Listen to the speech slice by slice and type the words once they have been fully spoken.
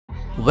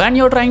When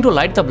you're trying to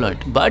light the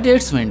blunt, but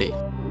it's windy.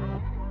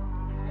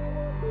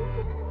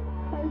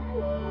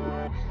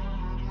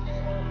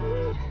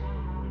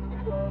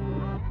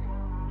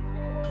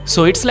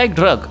 So it's like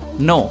drug?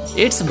 No,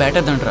 it's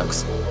better than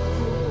drugs.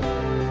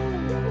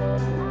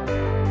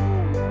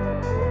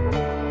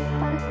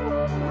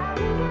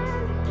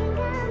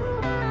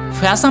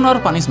 Fashion or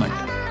punishment?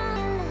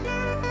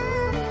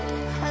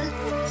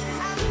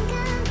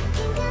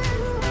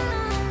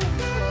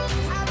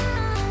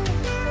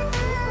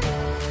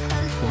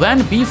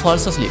 When B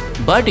falls asleep,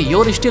 but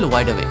you're still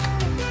wide awake.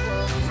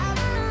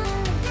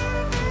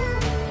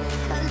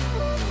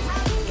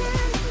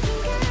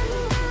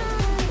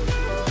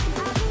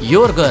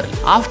 Your girl,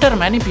 after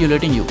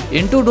manipulating you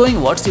into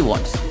doing what she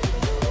wants.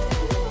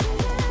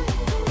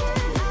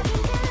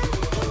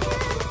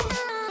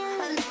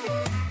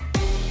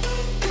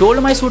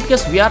 Told my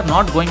suitcase we are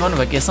not going on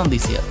vacation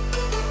this year.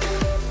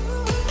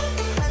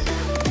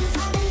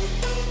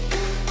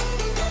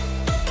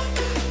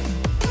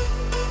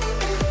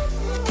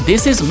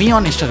 This is me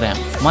on Instagram,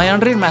 my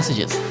unread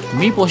messages,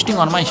 me posting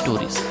on my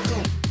stories.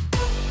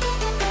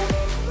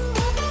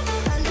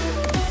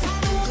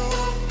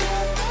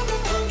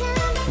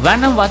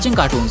 When I'm watching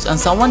cartoons and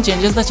someone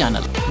changes the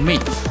channel, me.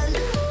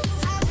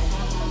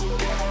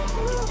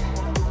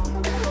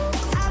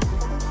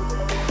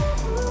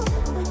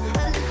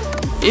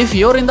 If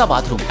you're in the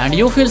bathroom and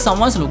you feel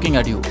someone's looking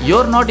at you,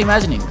 you're not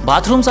imagining.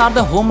 Bathrooms are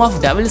the home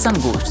of devils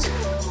and ghosts.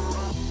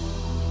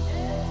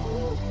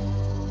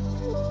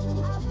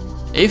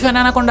 If an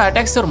anaconda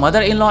attacks your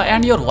mother-in-law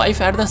and your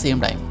wife at the same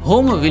time,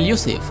 whom will you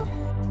save?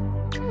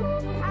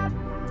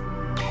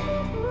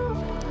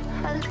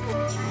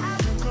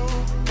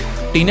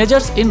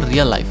 Teenagers in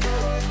real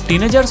life,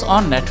 teenagers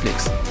on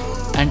Netflix,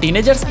 and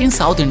teenagers in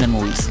South Indian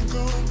movies.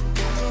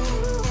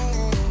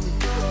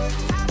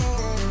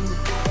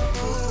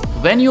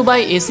 When you buy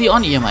AC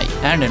on EMI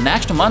and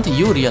next month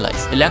you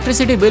realize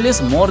electricity bill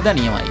is more than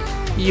EMI,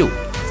 you.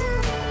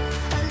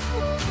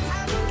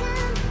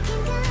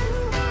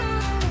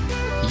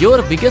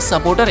 Your biggest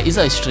supporter is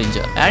a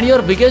stranger and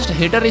your biggest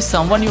hater is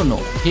someone you know,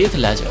 Heath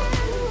Ledger.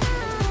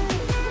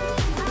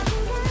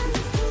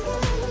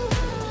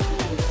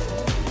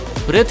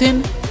 Breathe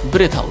in,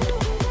 breathe out.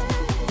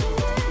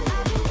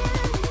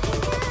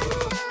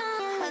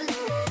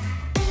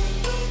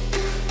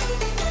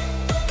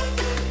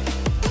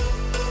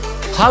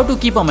 How to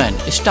keep a man?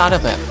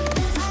 Startup app.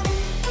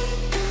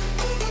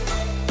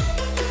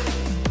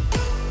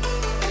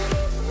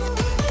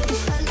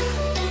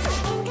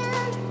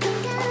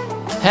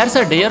 Here's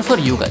a dare for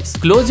you guys.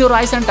 Close your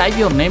eyes and type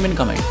your name in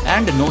comment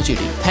and no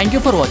cheating. Thank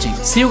you for watching.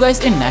 See you guys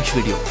in next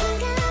video.